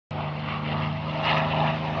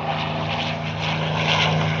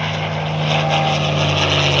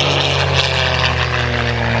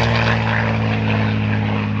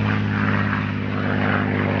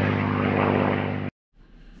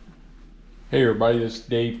Hey everybody, this is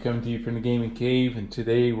Dave coming to you from the Gaming Cave, and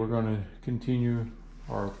today we're going to continue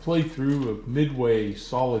our playthrough of Midway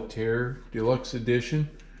Solitaire Deluxe Edition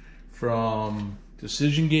from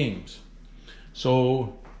Decision Games.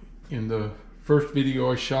 So in the first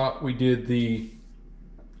video I shot, we did the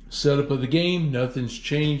setup of the game. Nothing's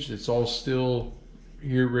changed. It's all still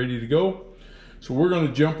here ready to go. So we're going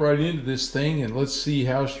to jump right into this thing and let's see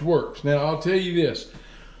how she works. Now I'll tell you this.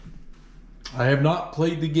 I have not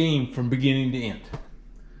played the game from beginning to end.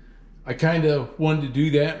 I kind of wanted to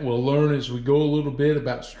do that. We'll learn as we go a little bit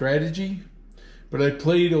about strategy, but I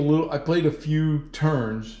played a few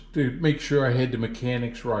turns to make sure I had the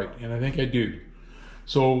mechanics right, and I think I do.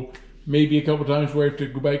 So maybe a couple times we have to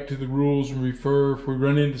go back to the rules and refer if we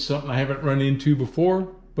run into something I haven't run into before,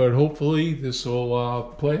 but hopefully this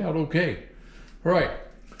will play out okay. All right,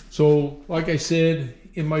 so like I said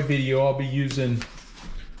in my video, I'll be using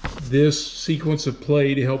this sequence of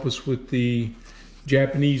play to help us with the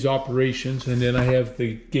Japanese operations, and then I have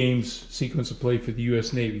the game's sequence of play for the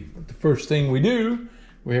U.S. Navy. But the first thing we do,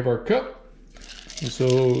 we have our cup, and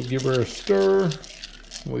so give her a stir.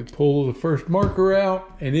 We pull the first marker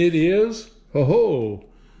out, and it is, Yamamoto.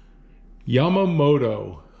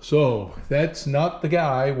 So that's not the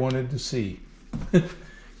guy I wanted to see,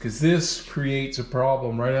 because this creates a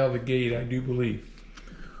problem right out of the gate, I do believe.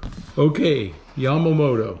 Okay,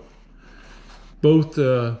 Yamamoto. Both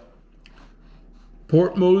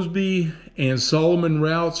Port Moresby and Solomon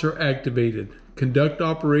routes are activated. Conduct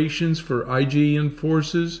operations for IJN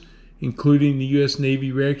forces, including the U.S.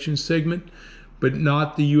 Navy reaction segment, but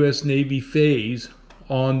not the U.S. Navy phase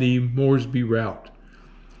on the Moresby route.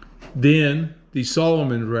 Then the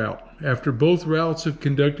Solomon route. After both routes have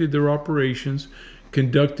conducted their operations,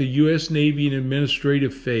 conduct the U.S. Navy and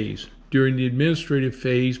administrative phase. During the administrative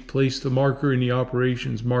phase, place the marker in the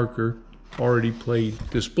operations marker already played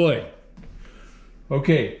display.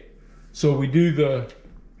 Okay, so we're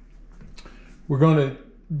going to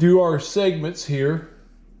do our segments here,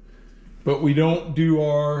 but we don't do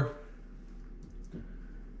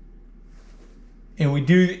and we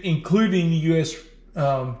do including the U.S.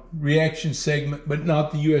 reaction segment, but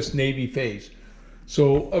not the U.S. Navy phase.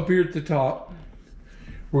 So up here at the top,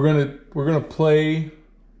 we're gonna play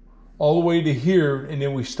all the way to here, and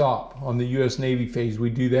then we stop on the U.S. Navy phase. We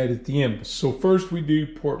do that at the end. So first we do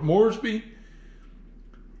Port Moresby,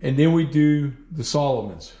 and then we do the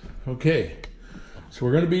Solomons. Okay, so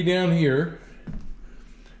we're going to be down here,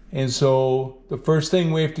 and so the first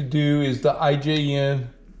thing we have to do is the IJN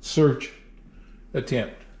search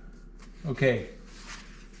attempt. Okay,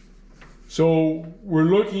 so we're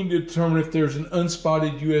looking to determine if there's an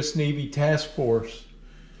unspotted U.S. Navy task force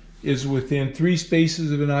is within 3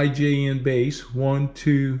 spaces of an IJN base. 1,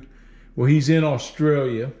 2, well, he's in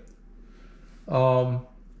Australia.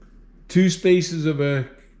 2 spaces of a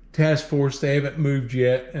task force, they haven't moved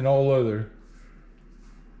yet, and all other.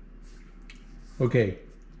 Okay.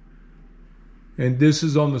 And this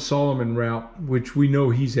is on the Solomon route, which we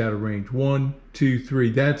know he's out of range. 1, 2,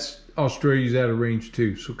 3. That's Australia's out of range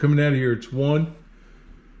too. So coming out of here, it's 1,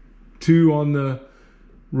 2 on the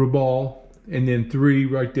Rabaul, and then 3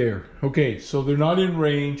 right there. Okay, so they're not in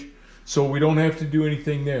range, so we don't have to do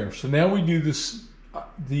anything there. So now we do this,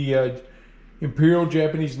 the Imperial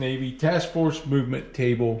Japanese Navy Task Force Movement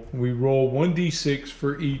Table. We roll 1d6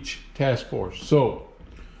 for each task force. So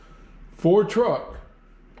for truck,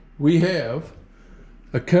 we have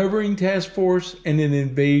a covering task force and an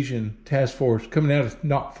invasion task force coming out of,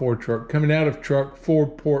 not for truck, coming out of truck for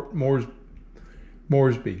Port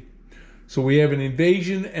Moresby. So we have an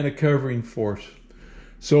invasion and a covering force.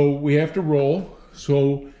 So we have to roll.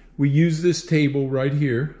 So we use this table right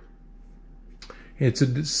here. It's a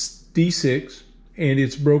D6, and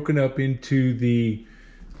it's broken up into the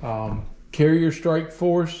carrier strike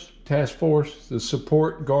force, task force, the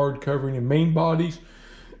support, guard, covering, and main bodies,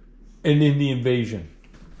 and then the invasion.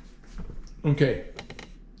 Okay,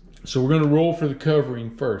 so we're going to roll for the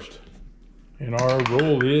covering first. And our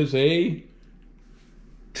roll is a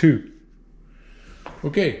 2.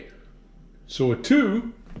 Okay, so a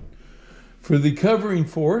 2 for the covering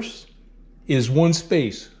force is 1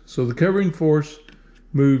 space. So the covering force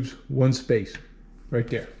moves 1 space right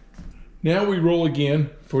there. Now we roll again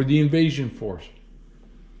for the invasion force.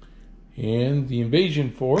 And the invasion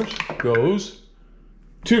force goes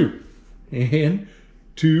 2. And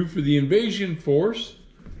 2 for the invasion force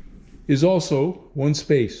is also 1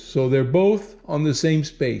 space. So they're both on the same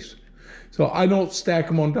space. So I don't stack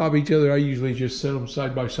them on top of each other. I usually just set them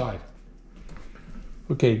side by side.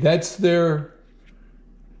 Okay, that's their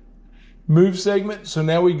move segment. So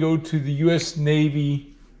now we go to the U.S.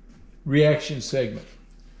 Navy reaction segment.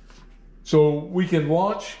 So we can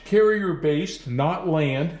launch carrier-based, not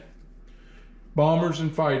land, bombers and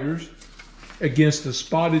fighters against a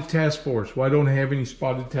spotted task force. Well, I don't have any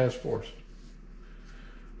spotted task force.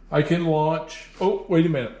 I can launch, oh, wait a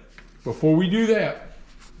minute. Before we do that,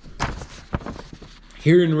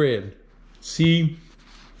 here in red, C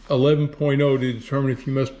 11.0 to determine if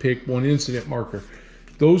you must pick one incident marker.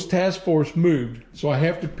 Those task force moved, so I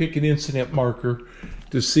have to pick an incident marker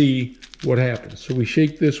to see what happens. So we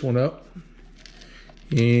shake this one up,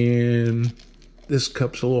 and this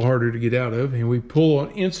cup's a little harder to get out of, and we pull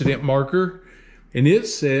an incident marker, and it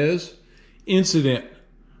says incident,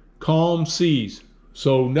 calm seas.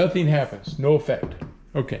 So nothing happens, no effect.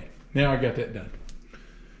 Okay, now I got that done.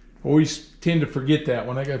 Always tend to forget that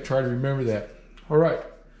one. I got to try to remember that. All right,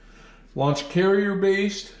 launch carrier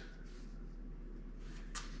based.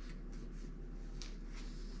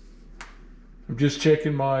 I'm just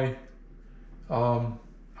checking my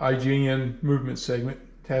IGN movement segment.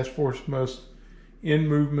 Task force must in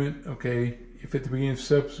movement. Okay, if at the beginning of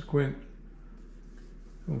subsequent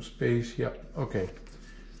space. Yep. Okay.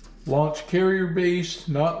 Launch carrier based,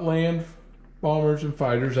 not land bombers and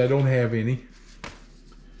fighters. I don't have any.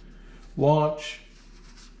 Launch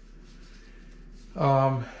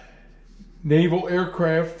naval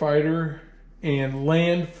aircraft fighter and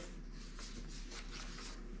land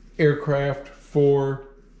aircraft for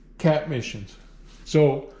CAP missions.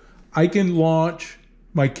 So I can launch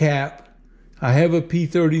my CAP. I have a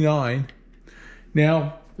P-39.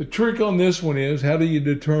 Now, the trick on this one is, how do you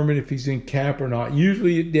determine if he's in CAP or not?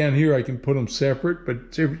 Usually down here I can put them separate, but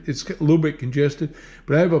it's a little bit congested.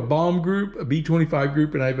 But I have a bomb group, a B-25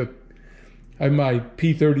 group, and I have my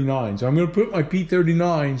P-39s. So I'm going to put my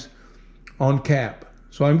P-39s on CAP.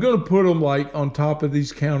 So I'm going to put them like on top of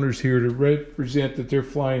these counters here to represent that they're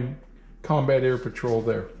flying combat air patrol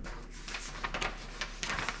there.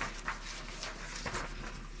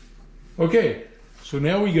 Okay, so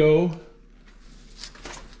now we go.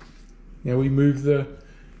 Now we move the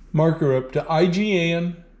marker up to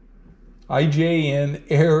IJN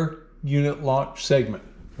Air Unit Launch Segment.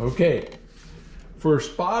 Okay, for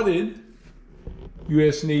spotted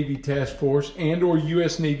U.S. Navy Task Force and or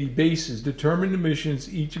U.S. Navy bases, determine the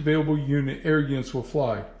missions each available air units will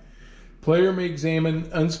fly. Player may examine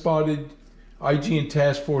unspotted IGN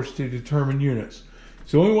Task Force to determine units.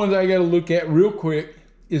 So the only ones I got to look at real quick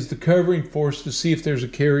is the covering force to see if there's a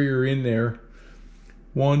carrier in there.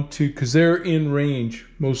 1, 2, because they're in range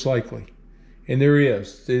most likely. And there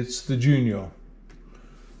is. It's the Junio.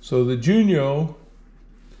 So the Junio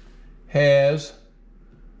has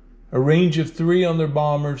a range of 3 on their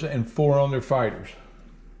bombers and 4 on their fighters.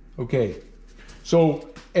 Okay. So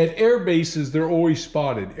at air bases, they're always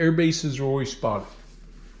spotted. Air bases are always spotted.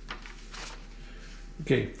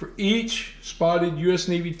 Okay, for each spotted U.S.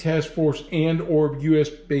 Navy Task Force and or U.S.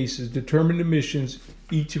 bases, determine the missions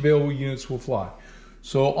each available units will fly.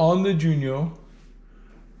 So on the Junio,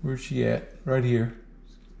 where's she at? Right here.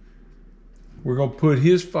 We're going to put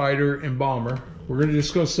his fighter and bomber. We're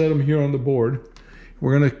just going to set them here on the board.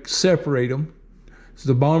 We're going to separate them. So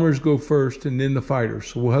the bombers go first and then the fighters.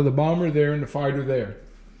 So we'll have the bomber there and the fighter there.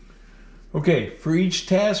 Okay, for each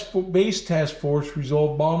base task force,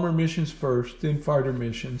 resolve bomber missions first, then fighter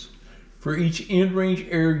missions. For each in-range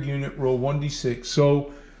air unit, roll 1d6.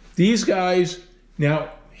 So these guys, now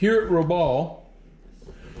here at Robal,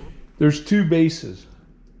 there's 2 bases.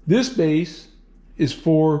 This base is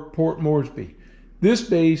for Port Moresby. This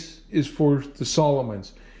base is for the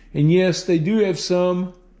Solomons. And yes, they do have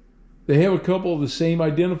they have a couple of the same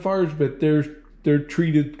identifiers, but they're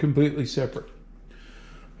treated completely separate.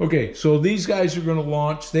 Okay, so these guys are going to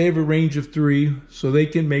launch. They have a range of 3, so they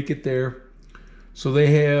can make it there. So they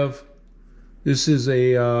have, this is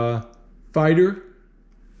a fighter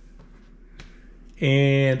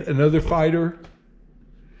and another fighter.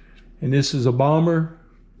 And this is a bomber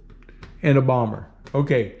and a bomber.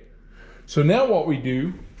 Okay, so now what we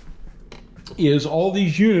do is all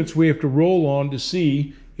these units we have to roll on to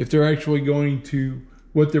see if they're actually going to,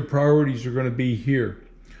 what their priorities are going to be here.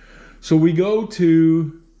 So we go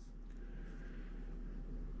to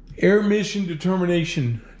Air Mission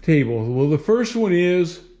Determination Table. Well, the first one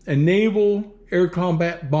is a Naval Air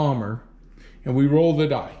Combat Bomber, and we roll the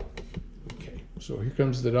die. Okay, so here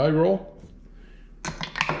comes the die roll.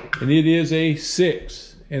 And it is a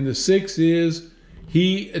 6. And the 6 is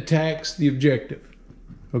he attacks the objective.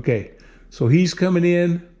 Okay, so he's coming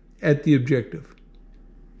in at the objective.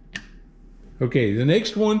 Okay, the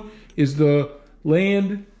next one is the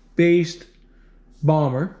land-based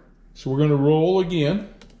bomber. So we're going to roll again.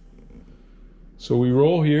 So we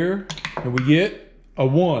roll here and we get a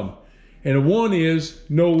 1. And a 1 is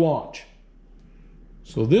no launch.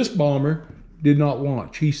 So this bomber did not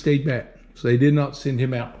launch. He stayed back. So they did not send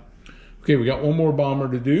him out. Okay, we got one more bomber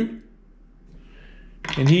to do.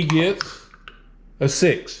 And he gets a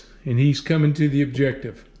 6. And he's coming to the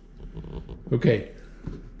objective. Okay.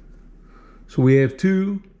 So we have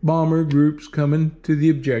 2 bomber groups coming to the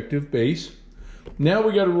objective base. Now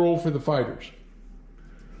we got to roll for the fighters.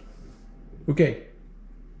 Okay.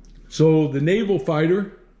 So the naval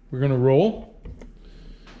fighter, we're going to roll.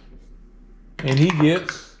 And he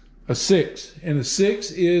gets a 6. And a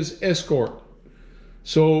 6 is escort.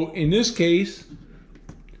 So in this case,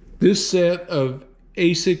 this set of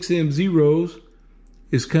A6M zeros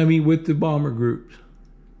is coming with the bomber groups.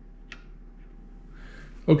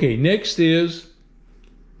 Okay, next is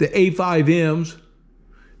the A5Ms,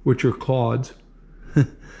 which are clods.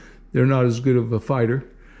 They're not as good of a fighter.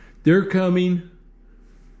 They're coming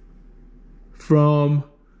from,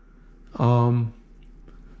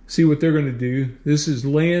 see what they're going to do. This is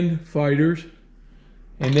land fighters,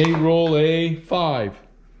 and they roll a 5,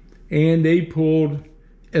 and they pulled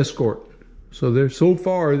escort. So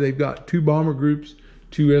far they've got 2 bomber groups,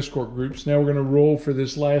 2 escort groups. Now we're going to roll for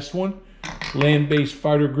this last one, land-based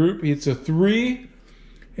fighter group. It's a 3,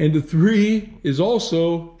 and the 3 is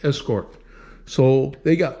also escort. So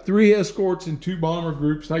they got 3 escorts and 2 bomber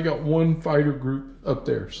groups. I got 1 fighter group up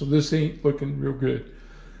there. So this ain't looking real good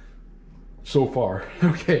so far.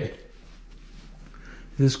 Okay.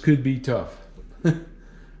 This could be tough.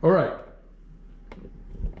 All right.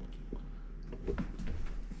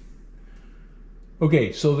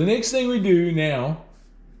 Okay, so the next thing we do now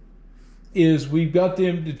is we've got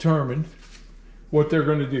them determined what they're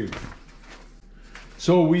going to do.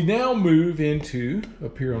 So we now move into,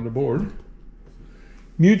 up here on the board,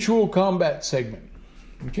 mutual combat segment.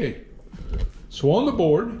 Okay, so on the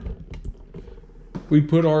board, we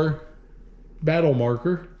put our battle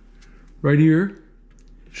marker right here,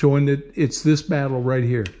 showing that it's this battle right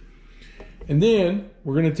here. And then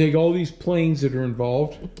we're going to take all these planes that are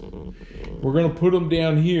involved. We're going to put them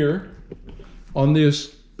down here on this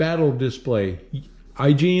battle display.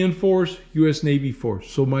 IGN force, U.S. Navy force.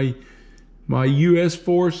 So my U.S.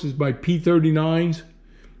 force is my P-39s,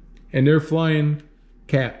 and they're flying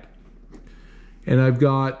cap. And I've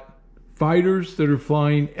got fighters that are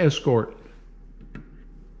flying escort.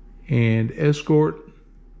 And escort.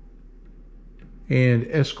 And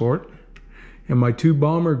escort. And my 2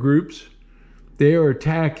 bomber groups, they are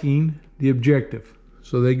attacking the objective.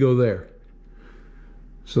 So they go there.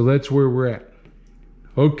 So that's where we're at.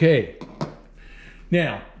 Okay.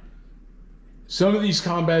 Now, some of these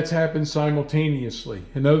combats happen simultaneously.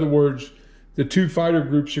 In other words, the 2 fighter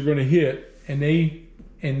groups are going to hit, and they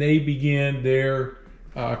begin their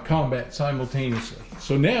combat simultaneously.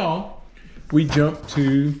 So now we jump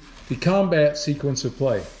to the combat sequence of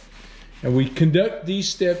play. And we conduct these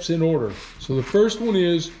steps in order. So the first one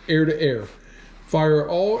is air to air. Fire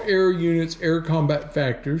all air units air combat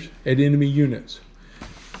factors at enemy units.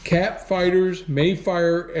 Cap fighters may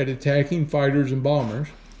fire at attacking fighters and bombers.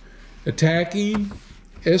 Attacking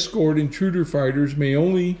escort intruder fighters may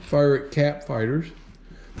only fire at cap fighters.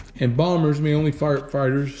 And bombers may only fire at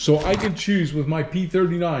fighters. So I can choose with my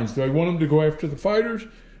P-39s. Do I want them to go after the fighters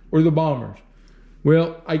or the bombers?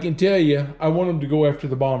 Well, I can tell you, I want them to go after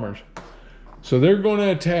the bombers. So they're going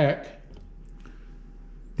to attack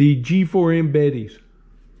the G4M Bettys.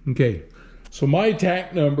 Okay, so my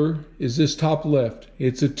attack number is this top left.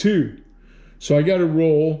 It's a 2. So I got to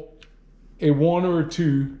roll a 1 or a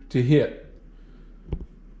 2 to hit.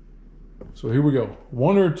 So here we go.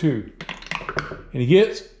 1 or a 2. And he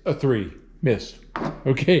gets a 3. Missed.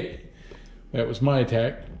 Okay, that was my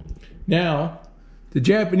attack. Now, the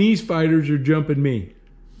Japanese fighters are jumping me.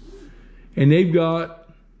 And they've got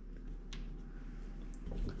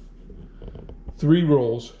 3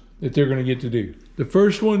 rolls that they're going to get to do. The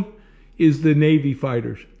first one is the Navy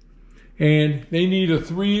fighters. And they need a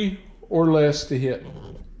 3 or less to hit.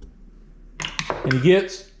 And he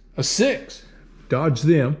gets a 6. Dodge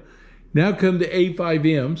them. Now come the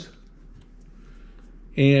A5Ms.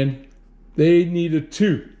 And they need a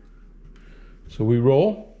 2. So we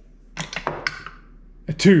roll.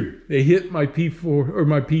 A 2. They hit my P4 or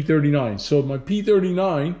my P-39. So my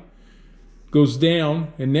P-39 goes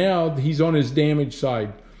down, and now he's on his damage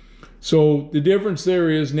side. So the difference there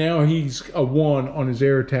is now he's a 1 on his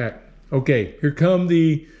air attack. Okay, here come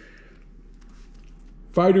the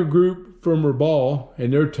fighter group from Rabaul,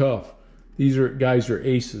 and they're tough. These guys are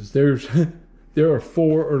aces. There are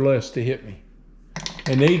 4 or less to hit me.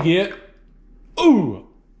 And they get, ooh,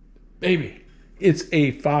 baby, it's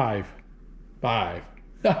a 5. 5.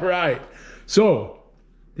 All right. So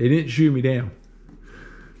they didn't shoot me down.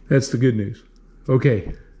 That's the good news.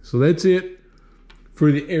 Okay, so that's it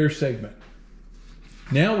for the air segment.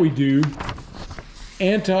 Now we do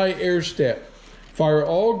anti-air step. Fire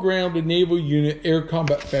all ground and naval unit air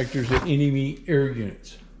combat factors at enemy air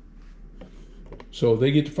units. So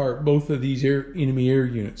they get to fire both of these enemy air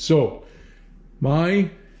units. So my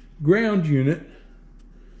ground unit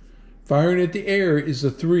firing at the air is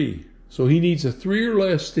a 3. So he needs a 3 or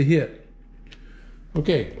less to hit.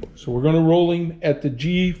 Okay, so we're going to roll him at the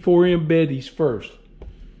G4M Betties first.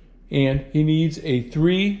 And he needs a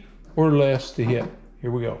 3 or less to hit.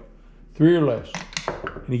 Here we go. 3 or less.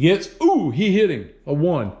 And he gets, ooh, he hit him, a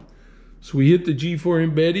 1. So we hit the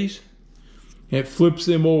G4M Betties, and it flips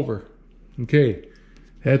them over. Okay,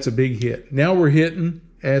 that's a big hit. Now we're hitting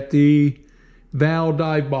at the Val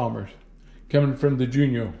dive bombers coming from the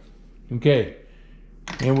Juno. Okay,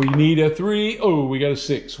 and we need a 3. Oh, we got a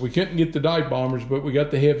 6. We couldn't get the dive bombers, but we got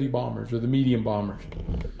the heavy bombers or the medium bombers.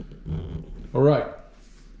 All right.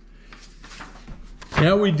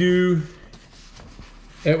 Now we do,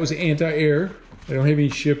 that was anti-air. I don't have any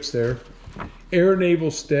ships there. Air naval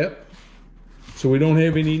step. So we don't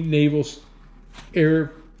have any naval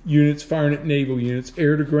air units firing at naval units.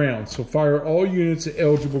 Air to ground. So fire all units at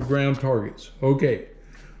eligible ground targets. Okay.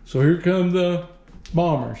 So here come the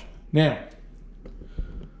bombers. Now,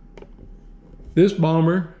 this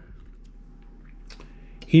bomber,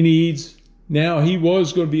 he needs, now he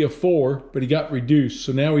was going to be a 4, but he got reduced.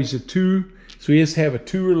 So now he's a 2. So he has to have a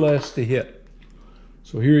 2 or less to hit.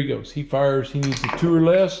 So here he goes. He fires. He needs a 2 or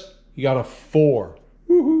less. He got a 4.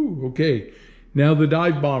 Woohoo! Okay. Now the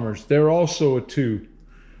dive bombers. They're also a 2.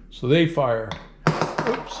 So they fire.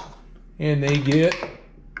 Oops. And they get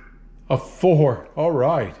a 4. All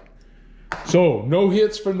right. So no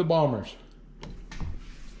hits from the bombers.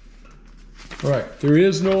 All right. There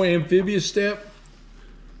is no amphibious step.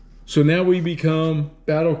 So now we become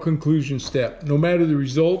battle conclusion step. No matter the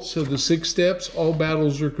results of the 6 steps, all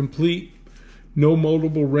battles are complete. No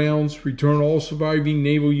multiple rounds. Return all surviving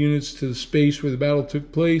naval units to the space where the battle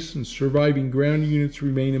took place, and surviving ground units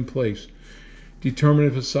remain in place. Determine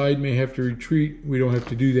if a side may have to retreat. We don't have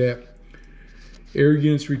to do that. Air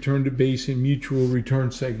units return to base in mutual return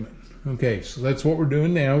segment. Okay, so that's what we're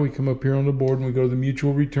doing now. We come up here on the board and we go to the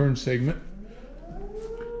mutual return segment.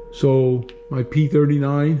 So my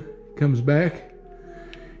P-39 comes back,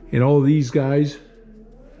 and all of these guys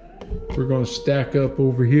we're going to stack up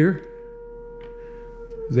over here.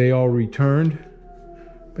 They all returned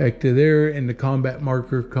back to there, and the combat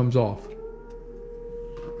marker comes off.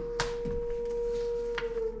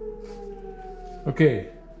 Okay,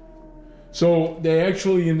 so they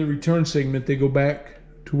actually, in the return segment, they go back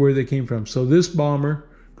to where they came from. So this bomber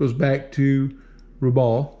goes back to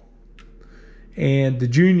Rabaul, and the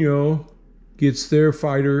Juno gets their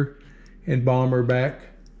fighter and bomber back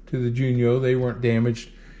to the Juno. They weren't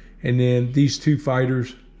damaged. And then these 2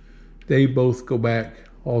 fighters, they both go back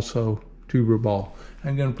also to Rabaul.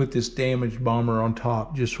 I'm going to put this damaged bomber on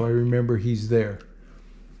top just so I remember he's there.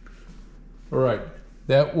 All right,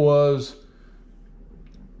 that was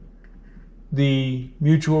the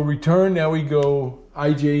mutual return. Now we go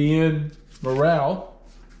IJN morale.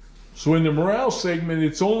 So in the morale segment,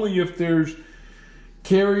 it's only if there's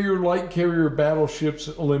carrier, light carrier battleships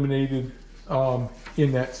eliminated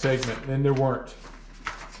in that segment, and there weren't.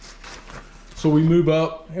 So we move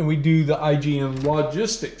up and we do the IGN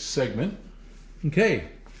logistics segment. Okay,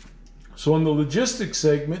 so in the logistics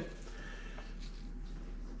segment,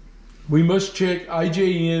 we must check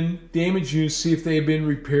IJN damage units, see if they have been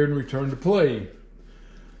repaired and returned to play.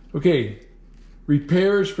 Okay,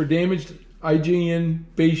 repairs for damaged IJN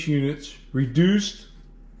base units, reduced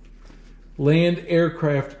land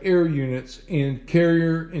aircraft air units, and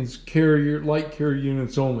light carrier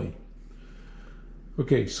units only.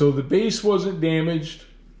 Okay, so the base wasn't damaged,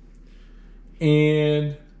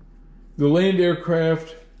 and the land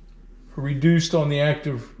aircraft are reduced on the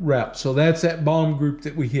active route. So that's that bomb group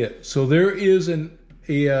that we hit. So there is an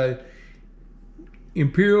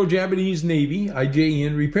Imperial Japanese Navy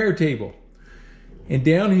IJN repair table, and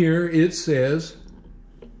down here it says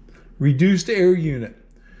reduced air unit.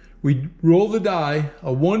 We roll the die.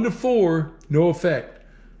 A 1 to 4, no effect.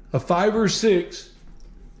 A 5 or 6,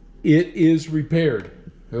 it is repaired.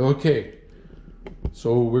 Okay,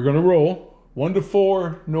 so we're going to roll 1 to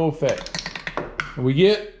 4, no effect, and we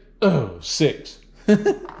get 6.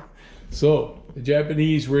 So the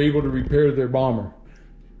Japanese were able to repair their bomber.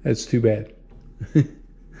 That's too bad.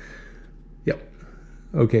 Yep.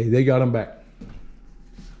 Okay, they got them back.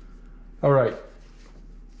 All right,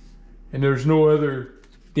 and there's no other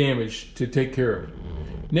damage to take care of.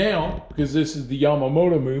 Now, because this is the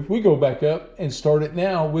Yamamoto move, we go back up and start it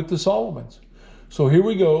now with the Solomons. So here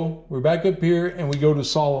we go. We're back up here and we go to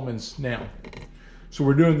Solomon's now. So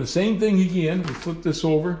we're doing the same thing again. We flip this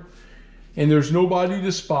over and there's nobody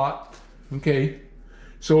to spot. Okay.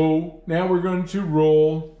 So now we're going to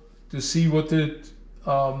roll to see what the,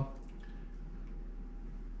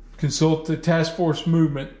 consult the task force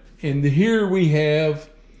movement. And here we have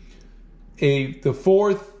the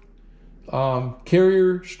 4th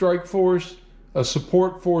carrier strike force, a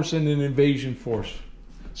support force, and an invasion force.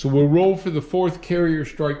 So we'll roll for the 4th carrier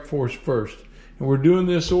strike force first. And we're doing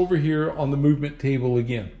this over here on the movement table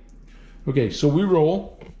again. Okay, so we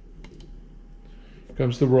roll. Here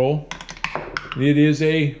comes the roll. It is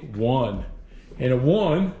a 1. And a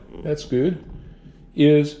 1, that's good,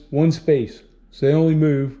 is 1 space. So they only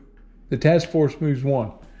move, the task force moves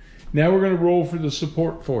 1. Now we're going to roll for the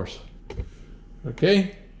support force. Okay,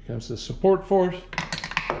 here comes the support force.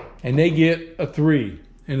 And they get a 3.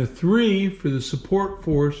 And a 3 for the support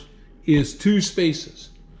force is 2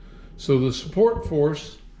 spaces. So the support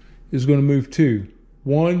force is going to move 2.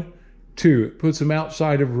 1, 2. It puts them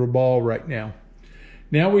outside of Rabal right now.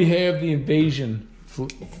 Now we have the invasion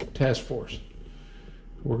task force.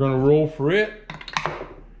 We're going to roll for it.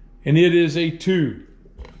 And it is a 2.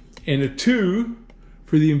 And a 2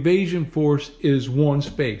 for the invasion force is 1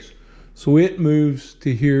 space. So it moves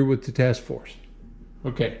to here with the task force.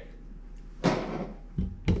 Okay.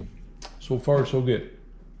 So far, so good.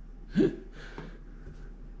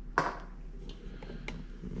 All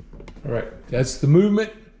right, that's the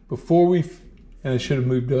movement before we, and I should have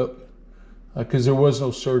moved up because there was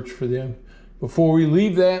no search for them. Before we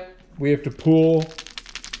leave that, we have to pull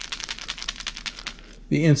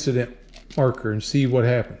the incident marker and see what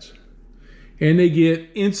happens. And they get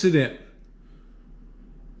incident,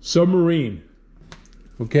 submarine.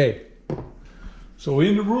 Okay, so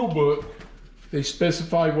in the rule book, they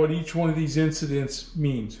specify what each one of these incidents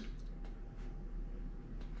means.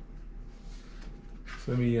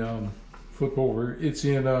 So let me flip over. It's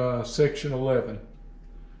in section 11.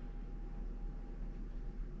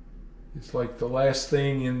 It's like the last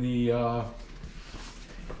thing in the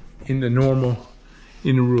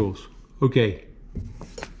rules. Okay.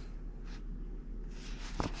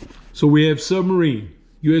 So we have submarine,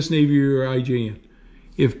 U.S. Navy or IJN.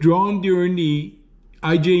 If drawn during the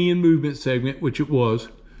IJN movement segment, which it was,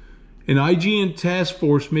 an IJN task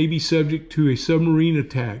force may be subject to a submarine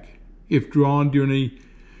attack. If drawn during a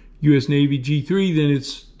U.S. Navy G3, then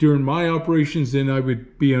it's during my operations, then I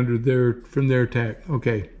would be under from their attack.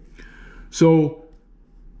 Okay. So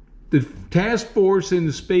the task force in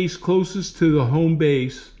the space closest to the home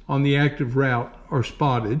base on the active route are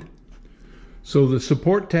spotted. So the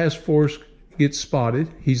support task force gets spotted.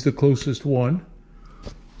 He's the closest one.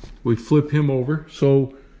 We flip him over.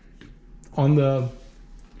 So on the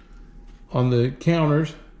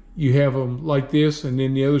counters, you have them like this, and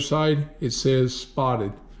then the other side, it says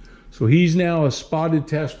spotted. So he's now a spotted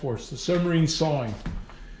task force. The submarine saw him,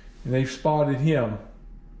 and they've spotted him.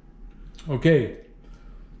 Okay.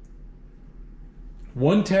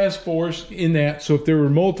 One task force in that, so if there were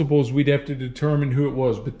multiples, we'd have to determine who it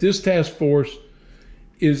was. But this task force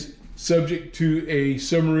is subject to a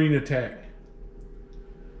submarine attack.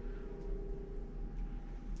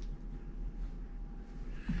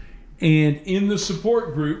 And in the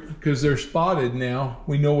support group, because they're spotted now,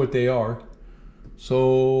 we know what they are.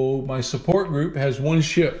 So my support group has 1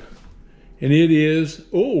 ship. And it is,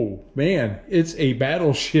 oh man, it's a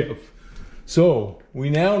battleship. So we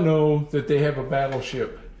now know that they have a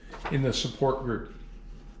battleship in the support group.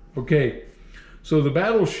 Okay, so the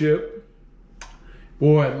battleship,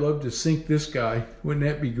 boy, I'd love to sink this guy. Wouldn't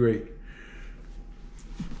that be great?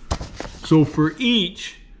 So for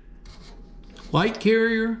each light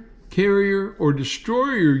carrier, carrier, or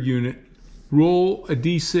destroyer unit, roll a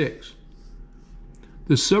D6.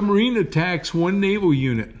 The submarine attacks 1 naval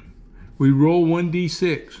unit. We roll 1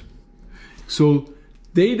 D6. So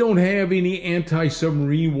they don't have any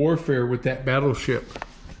anti-submarine warfare with that battleship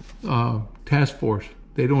task force.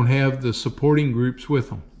 They don't have the supporting groups with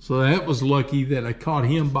them. So that was lucky that I caught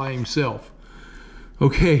him by himself.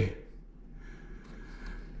 Okay.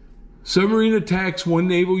 Submarine attacks 1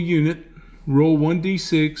 naval unit. Roll 1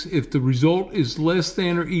 D6. If the result is less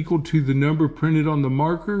than or equal to the number printed on the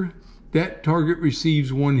marker, that target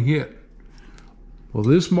receives 1 hit. Well,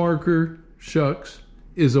 this marker, shucks,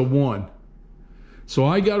 is a 1. So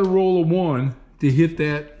I got to roll a 1 to hit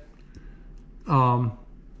that, to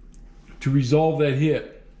resolve that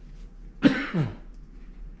hit.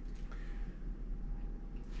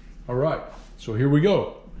 All right, so here we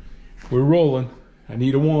go. We're rolling. I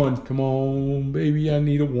need a 1. Come on, baby, I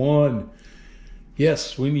need a 1.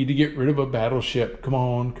 Yes, we need to get rid of a battleship. Come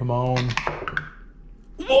on, come on.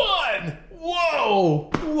 Whoa!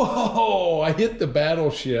 Whoa! I hit the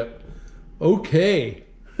battleship. Okay.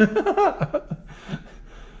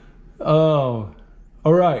 Oh,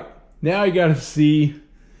 all right. Now I got to see.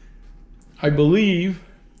 I believe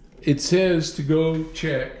it says to go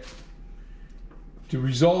check to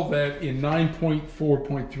resolve that in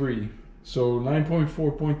 9.4.3. So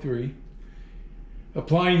 9.4.3.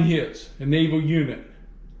 Applying hits, a naval unit.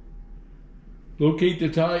 Locate the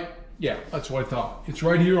type. Yeah, that's what I thought. It's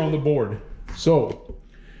right here on the board. So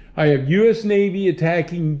I have U.S. Navy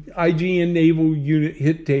attacking IGN naval unit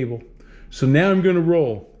hit table. So now I'm going to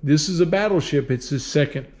roll. This is a battleship. It's the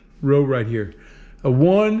second row right here. A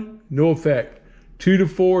 1, no effect. 2 to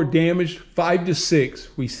 4, damaged. 5 to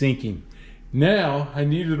 6, we sinking. Now I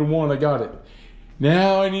needed a 1, I got it.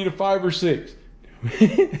 Now I need a 5 or 6.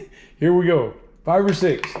 Here we go. 5 or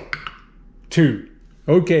 6. 2.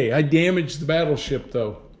 Okay, I damaged the battleship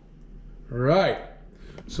though. All right.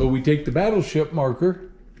 So we take the battleship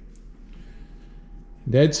marker.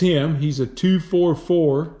 That's him. He's a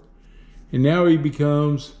 244. And now he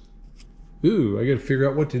becomes, ooh, I got to figure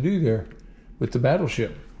out what to do there with the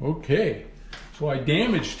battleship. Okay. So I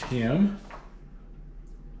damaged him.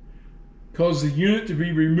 Caused the unit to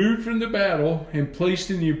be removed from the battle and placed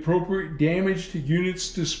in the appropriate damaged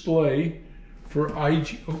units display for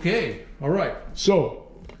IG. Okay. All right. So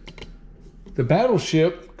the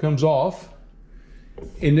battleship comes off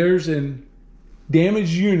and there's a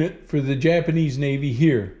damaged unit for the Japanese Navy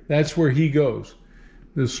here. That's where he goes.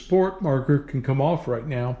 The sport marker can come off right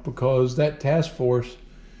now because that task force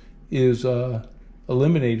is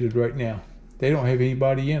eliminated right now. They don't have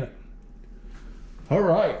anybody in it. All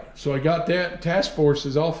right, so I got that. Task force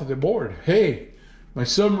is off of the board. Hey, my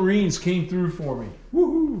submarines came through for me.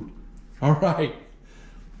 Woohoo! All right.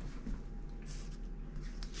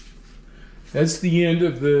 That's the end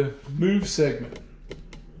of the move segment.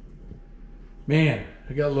 Man,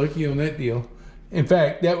 I got lucky on that deal. In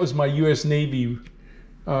fact, that was my U.S. Navy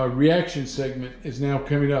reaction segment is now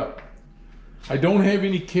coming up. I don't have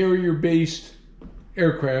any carrier-based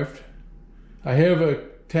aircraft. I have a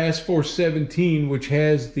Task Force 17, which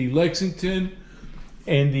has the Lexington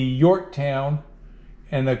and the Yorktown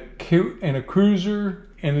and a cruiser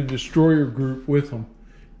and a destroyer group with them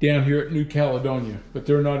down here at New Caledonia, but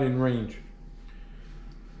they're not in range.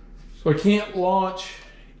 So I can't launch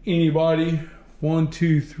anybody. 1,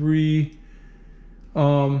 2, 3.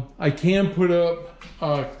 I can put up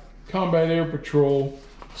combat air patrol.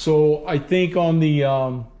 So I think on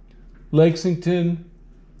the Lexington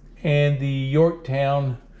and the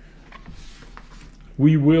Yorktown,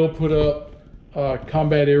 we will put up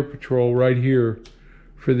combat air patrol right here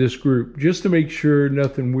for this group, just to make sure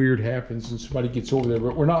nothing weird happens and somebody gets over there.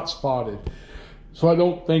 But we're not spotted, so I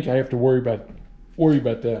don't think I have to worry about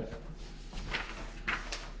that.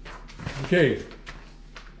 Okay,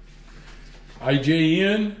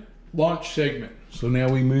 IJN launch segment. So now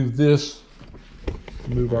we move this,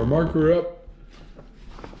 move our marker up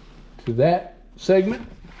to that segment.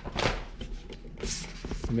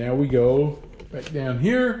 Now we go back down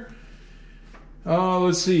here.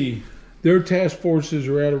 Let's see. Their task forces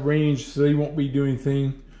are out of range, so they won't be doing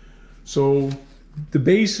anything. So the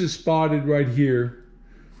base is spotted right here,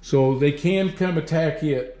 so they can come attack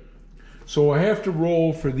it. So I have to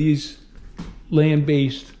roll for these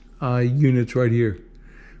land-based units right here.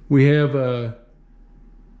 We have a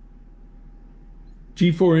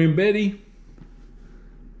G4M Betty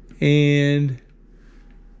and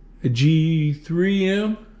a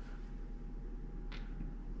G3M,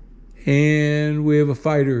 and we have a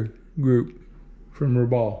fighter group from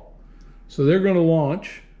Rabaul. So they're going to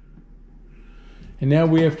launch, and now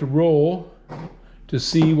we have to roll to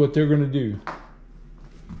see what they're going to do.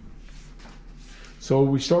 So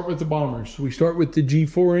we start with the bombers. We start with the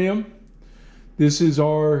G4M. This is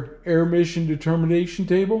our air mission determination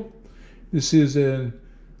table. This is a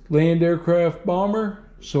land aircraft bomber.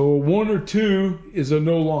 So 1 or 2 is a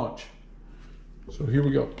no launch. So here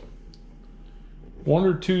we go. 1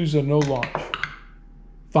 or 2 is a no launch.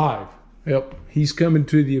 5. Yep, he's coming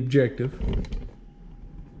to the objective.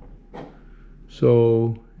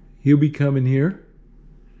 So he'll be coming here.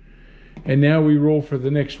 And now we roll for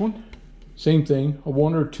the next one. Same thing, a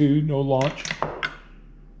 1 or 2, no launch.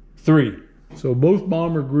 3. So both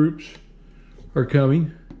bomber groups are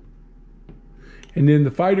coming. And then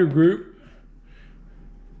the fighter group,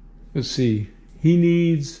 let's see, he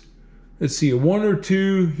needs, let's see, a 1 or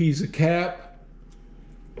 2, he's a cap.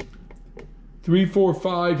 3, 4,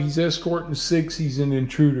 5, he's escorting. 6, he's an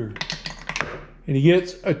intruder. And he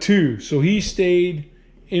gets a 2, so he stayed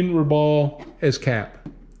in Rabaul as cap,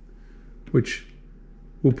 which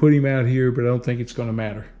we'll put him out here, but I don't think it's going to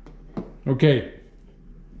matter. Okay.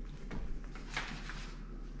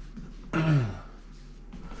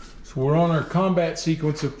 So we're on our combat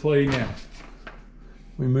sequence of play now.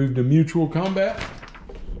 We moved to mutual combat.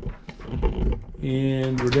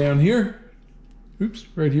 And we're down here. Oops,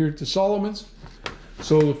 right here at the Solomons.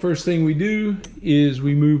 So the first thing we do is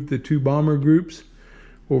we move the two bomber groups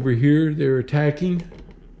over here. They're attacking.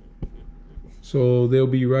 So they'll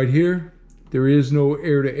be right here. There is no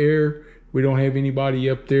air-to-air. We don't have anybody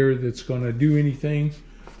up there that's going to do anything.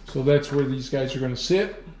 So that's where these guys are going to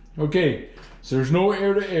sit. Okay, so there's no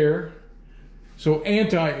air-to-air. So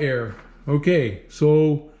anti-air. Okay,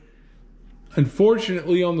 so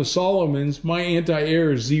unfortunately on the Solomons, my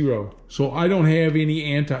anti-air is 0. So I don't have any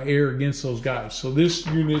anti-air against those guys. So this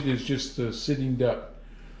unit is just a sitting duck.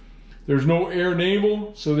 There's no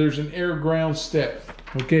air-naval, so there's an air-ground step.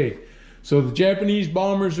 Okay, so the Japanese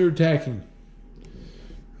bombers are attacking.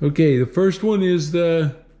 Okay, the first one is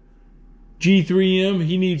the G3M.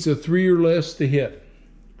 He needs a 3 or less to hit.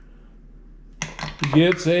 He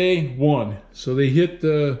gets a 1. So they hit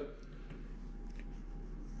the...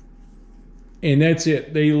 And that's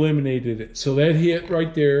it. They eliminated it. So that hit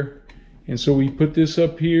right there. And so we put this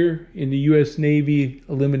up here in the U.S. Navy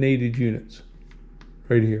eliminated units.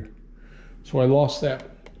 Right here. So I lost that.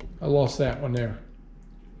 I lost that one there.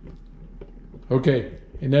 Okay.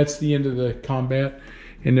 And that's the end of the combat.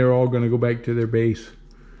 And they're all going to go back to their base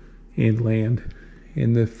and land.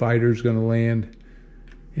 And the fighter's going to land.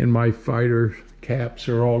 And my fighter caps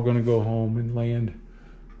are all going to go home and land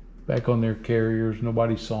back on their carriers.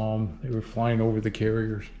 Nobody saw them. They were flying over the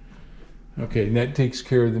carriers. Okay, and that takes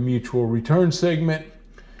care of the mutual return segment.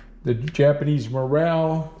 The Japanese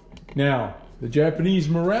morale. Now, the Japanese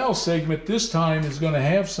morale segment this time is going to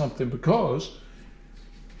have something because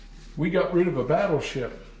we got rid of a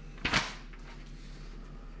battleship.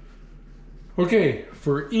 Okay,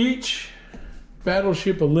 for each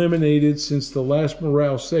battleship eliminated since the last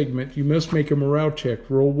morale segment, you must make a morale check.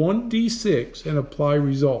 Roll 1d6 and apply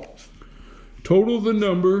result. Total the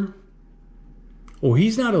number. Oh,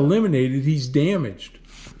 he's not eliminated, he's damaged.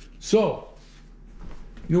 So,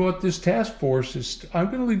 you know what this task force is? I'm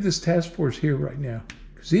going to leave this task force here right now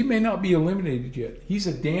because he may not be eliminated yet. He's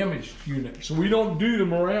a damaged unit. So we don't do the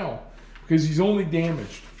morale because he's only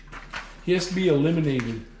damaged. He has to be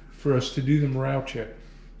eliminated for us to do the morale check.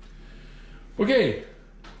 Okay,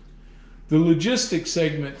 the logistics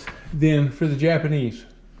segment then for the Japanese.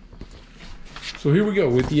 So here we go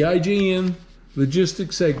with the IJN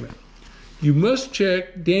logistics segment. You must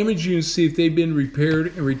check damaged units to see if they've been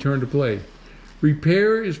repaired and returned to play.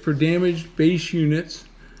 Repair is for damaged base units,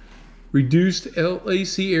 reduced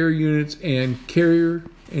LAC air units, and carrier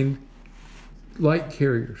and light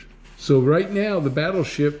carriers. So right now the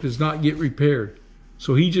battleship does not get repaired.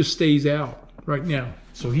 So he just stays out right now.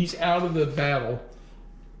 So he's out of the battle.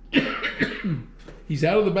 He's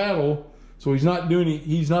out of the battle, so he's not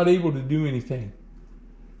able to do anything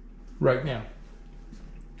right now.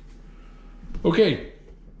 Okay,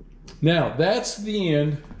 now that's the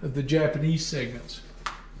end of the Japanese segments.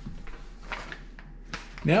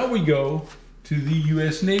 Now we go to the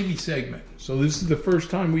U.S. Navy segment. So this is the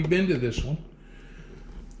first time we've been to this one.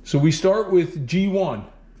 So we start with G1.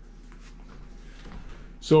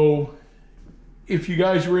 So if you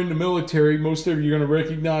guys were in the military, most of you are going to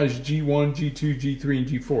recognize G1, G2, G3, and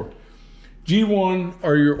G4. G1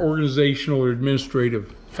 are your organizational or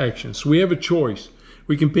administrative actions. So we have a choice.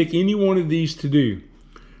 We can pick any one of these to do.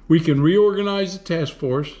 We can reorganize the task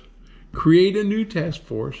force, create a new task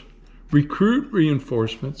force, recruit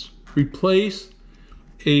reinforcements, replace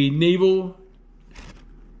a naval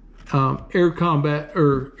air combat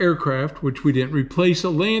or aircraft, which we didn't, replace a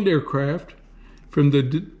land aircraft from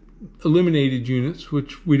the eliminated units,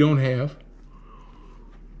 which we don't have,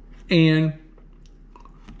 and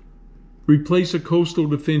replace a coastal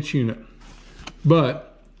defense unit. But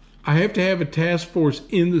I have to have a task force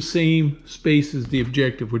in the same space as the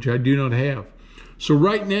objective, which I do not have. So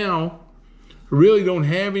right now, I really don't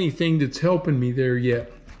have anything that's helping me there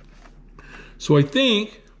yet. So I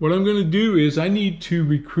think what I'm going to do is I need to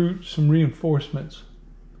recruit some reinforcements.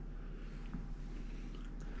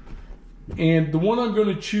 And the one I'm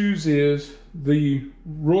going to choose is the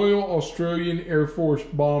Royal Australian Air Force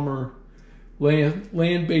Bomber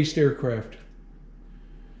land-based aircraft.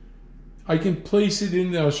 I can place it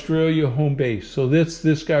in the Australia home base. So that's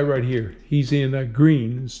this guy right here. He's in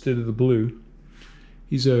green instead of the blue.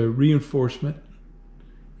 He's a reinforcement.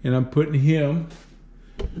 And I'm putting him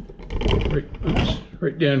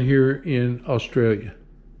right down here in Australia.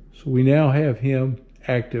 So we now have him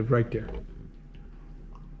active right there.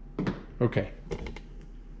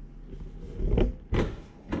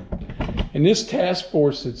 And this task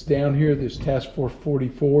force that's down here, this task force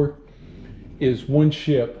 44, is one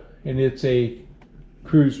ship, and it's a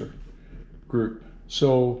cruiser group.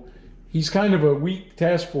 So he's kind of a weak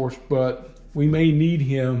task force, but we may need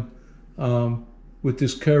him with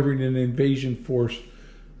this covering an invasion force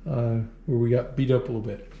where we got beat up a little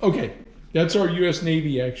bit. Okay, that's our U.S.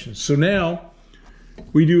 Navy actions. So now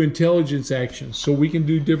we do intelligence actions. So we can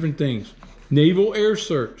do different things. Naval air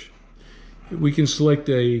search. We can select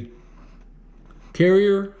a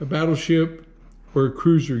carrier, a battleship, or a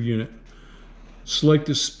cruiser unit. Select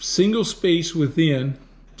a single space within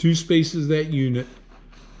 2 spaces of that unit.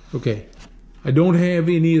 Okay, I don't have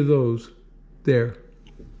any of those there.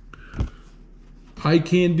 I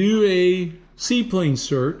can do a seaplane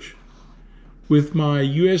search with my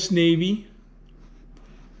U.S. Navy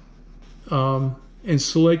and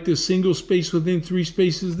select a single space within 3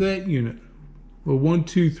 spaces of that unit. Well, 1,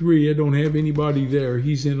 2, 3, I don't have anybody there.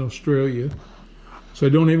 He's in Australia. So I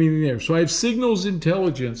don't have anything there. So I have signals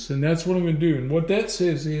intelligence, and that's what I'm going to do. And what that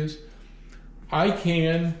says is I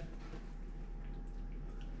can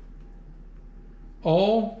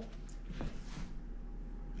all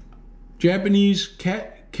Japanese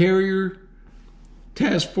carrier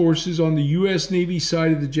task forces on the U.S. Navy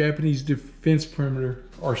side of the Japanese defense perimeter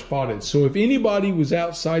are spotted. So if anybody was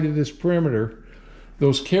outside of this perimeter,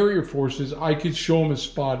 those carrier forces, I could show them as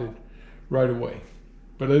spotted right away.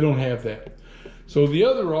 But I don't have that. So the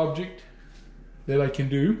other object that I can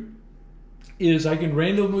do is I can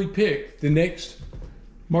randomly pick the next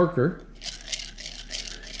marker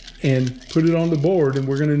and put it on the board, and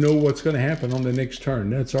we're going to know what's going to happen on the next turn.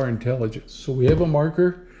 That's our intelligence. So we have a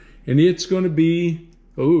marker, and it's going to be,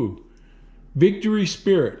 victory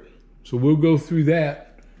spirit. So we'll go through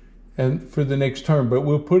that and for the next turn, but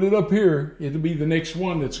we'll put it up here. It'll be the next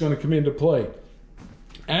one that's going to come into play.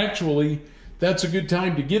 Actually, that's a good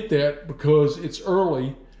time to get that because it's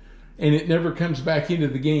early and it never comes back into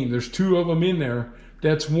the game. There's 2 of them in there.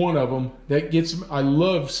 That's one of them. That gets, I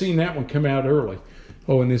love seeing that one come out early.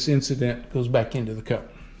 Oh, and this incident goes back into the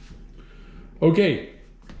cup. Okay,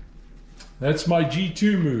 that's my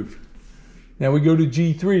G2 move. Now we go to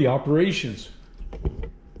G3, operations.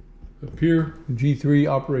 Up here, G3,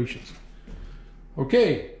 operations.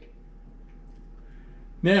 Okay,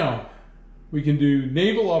 now we can do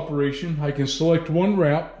naval operation. I can select one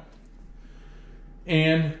route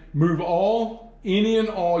and move any and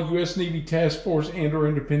all U.S. Navy task force and or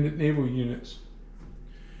independent naval units.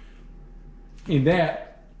 In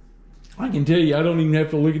that, I can tell you, I don't even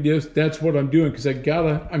have to look at this. That's what I'm doing because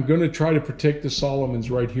I'm going to try to protect the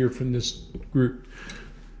Solomons right here from this group.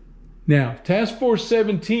 Now, Task Force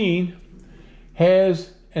 17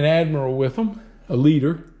 has an admiral with them, a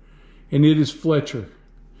leader, and it is Fletcher.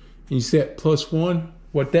 And you set +1.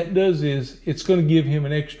 What that does is it's going to give him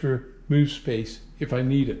an extra move space if I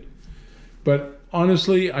need it. But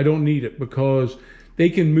honestly, I don't need it because they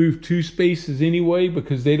can move 2 spaces anyway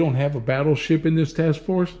because they don't have a battleship in this task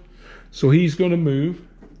force. So he's going to move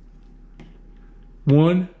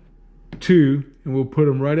 1, 2, and we'll put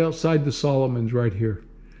them right outside the Solomons right here.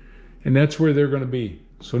 And that's where they're going to be.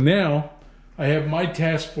 So now I have my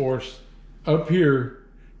task force up here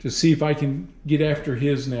to see if I can get after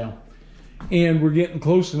his now. And we're getting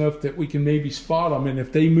close enough that we can maybe spot them. And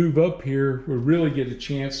if they move up here, we'll really get a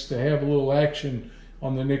chance to have a little action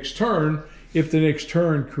on the next turn if the next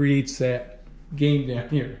turn creates that game down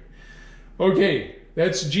here. Okay,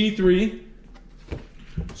 that's G3.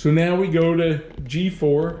 So now we go to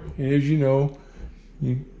G4. And as you know,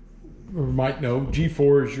 you might know,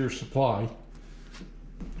 G4 is your supply.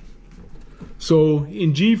 So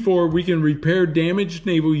in G4, we can repair damaged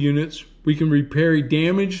naval units. We can repair a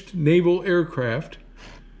damaged naval aircraft.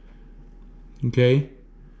 Okay.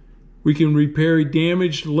 We can repair a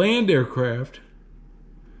damaged land aircraft.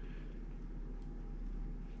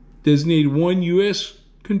 Designate 1 U.S.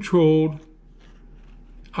 controlled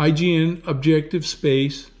IGN objective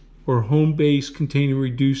space or home base containing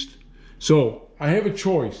reduced. So I have a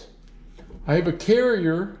choice. I have a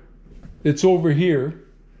carrier that's over here,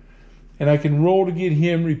 and I can roll to get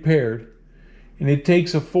him repaired. And it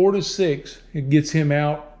takes a 4 to 6. It gets him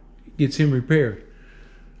out, gets him repaired.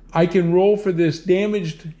 I can roll for this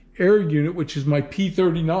damaged air unit, which is my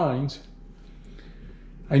P-39s.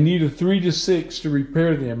 I need a 3 to 6 to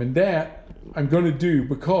repair them. And that I'm going to do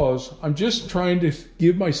because I'm just trying to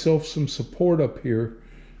give myself some support up here.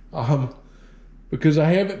 Because I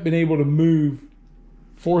haven't been able to move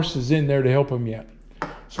forces in there to help him yet.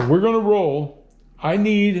 So we're going to roll. I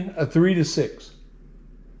need a 3 to 6.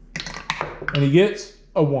 And he gets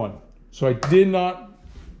a 1. So I did not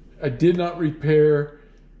repair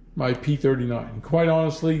my P39. And quite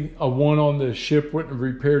honestly, a 1 on the ship wouldn't have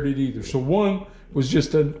repaired it either. So 1 was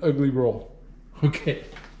just an ugly roll. Okay.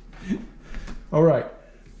 All right.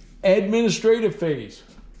 Administrative phase.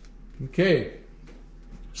 Okay.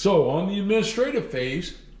 So on the administrative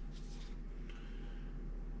phase,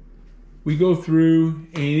 we go through,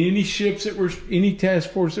 and any ships that were, any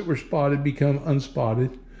task force that were spotted become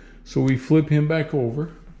unspotted. So we flip him back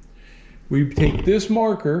over. We take this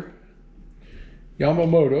marker,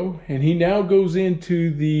 Yamamoto, and he now goes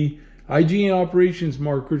into the IGN operations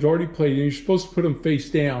markers already played, and you're supposed to put them face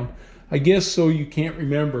down. I guess so you can't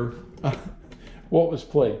remember what was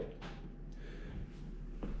played.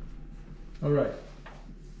 All right.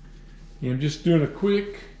 And I'm just doing a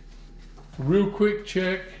real quick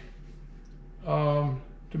check to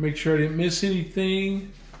make sure I didn't miss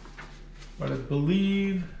anything. But I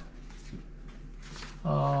believe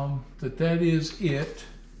that is it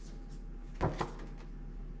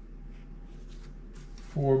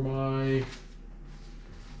for my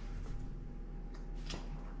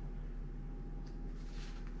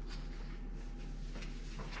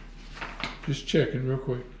just checking real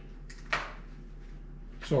quick.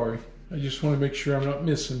 Sorry, I just want to make sure I'm not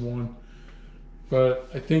missing one. But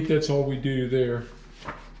I think that's all we do there,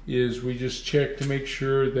 is we just check to make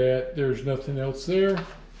sure that there's nothing else there,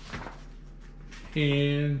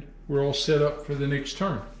 and we're all set up for the next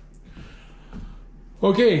turn.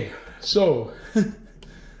 Okay, so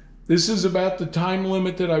this is about the time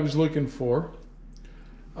limit that I was looking for.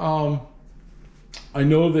 I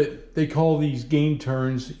know that they call these game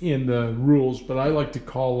turns in the rules, but I like to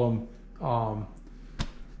call them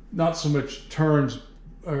not so much turns,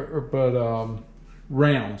 but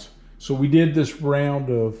rounds. So we did this round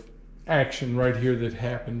of action right here that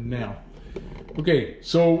happened now. Okay,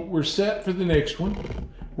 so we're set for the next one.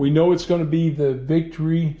 We know it's going to be the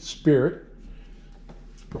Victory Spirit.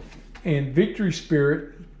 And Victory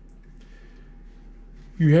Spirit,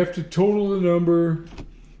 you have to total the number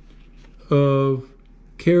of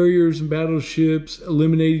carriers and battleships,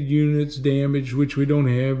 eliminated units, damaged, which we don't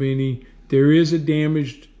have any. There is a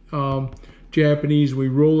damaged Japanese. We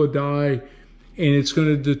roll a die, and it's going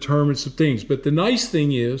to determine some things. But the nice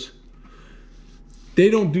thing is, they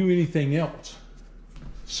don't do anything else.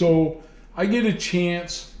 So I get a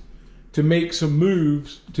chance to make some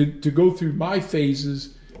moves, to go through my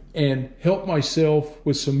phases and help myself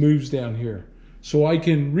with some moves down here. So I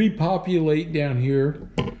can repopulate down here.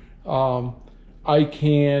 I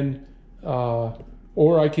can,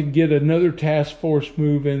 or I can get another task force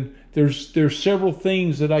moving. There's several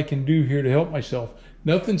things that I can do here to help myself.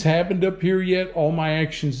 Nothing's happened up here yet. All my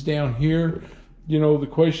actions down here. You know, the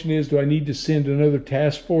question is, do I need to send another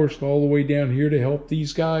task force all the way down here to help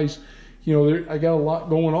these guys? You know, I got a lot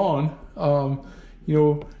going on. You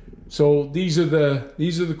know, so these are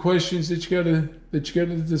the questions that you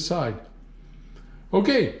gotta decide.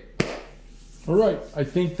 Okay. All right. I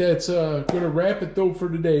think that's gonna wrap it though for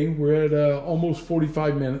today. We're at almost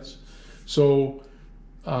 45 minutes. So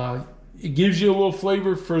it gives you a little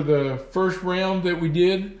flavor for the first round that we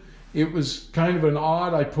did. It was kind of an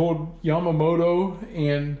odd. I pulled Yamamoto,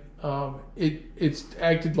 and it's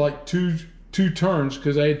acted like two turns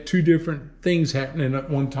because I had two different things happening at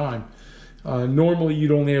one time. Normally,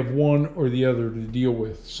 you'd only have one or the other to deal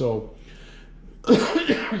with. So,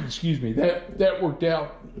 excuse me, that worked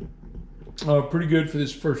out pretty good for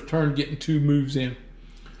this first turn, getting two moves in.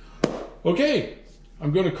 Okay,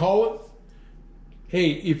 I'm going to call it.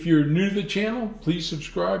 Hey, if you're new to the channel, please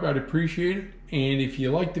subscribe. I'd appreciate it. And if you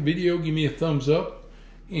like the video, give me a thumbs up.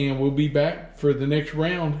 And we'll be back for the next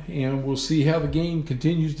round. And we'll see how the game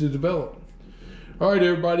continues to develop. All right,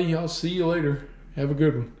 everybody. I'll see you later. Have a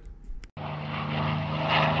good one.